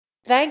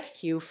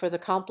thank you for the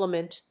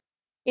compliment.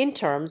 In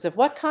terms of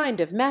what kind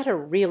of matter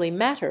really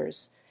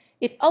matters,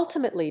 it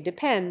ultimately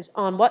depends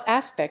on what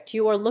aspect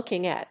you are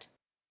looking at.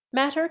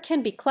 Matter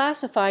can be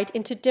classified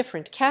into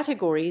different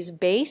categories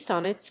based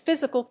on its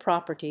physical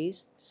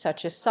properties,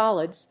 such as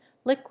solids,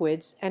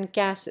 liquids, and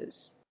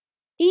gases.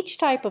 Each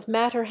type of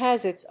matter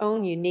has its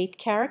own unique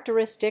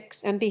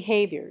characteristics and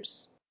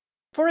behaviors.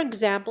 For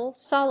example,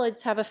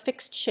 solids have a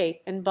fixed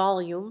shape and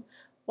volume,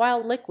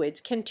 while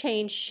liquids can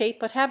change shape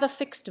but have a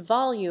fixed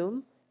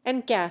volume,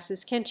 and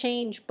gases can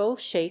change both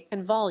shape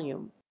and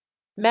volume.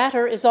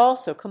 Matter is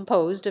also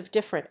composed of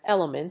different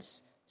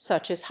elements,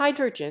 such as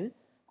hydrogen,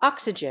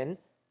 oxygen,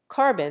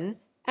 carbon,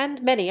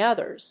 and many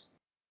others.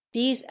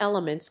 These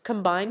elements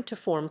combine to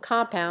form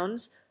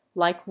compounds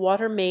like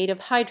water made of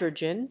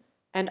hydrogen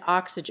and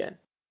oxygen.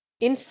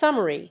 In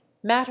summary,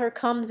 matter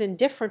comes in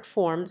different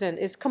forms and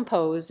is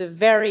composed of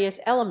various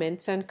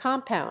elements and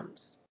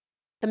compounds.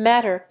 The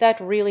matter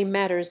that really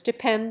matters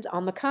depends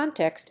on the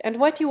context and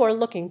what you are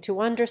looking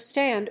to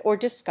understand or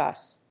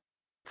discuss.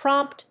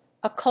 Prompt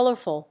a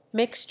colorful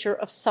mixture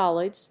of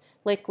solids,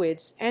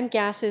 liquids, and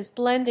gases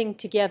blending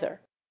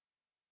together.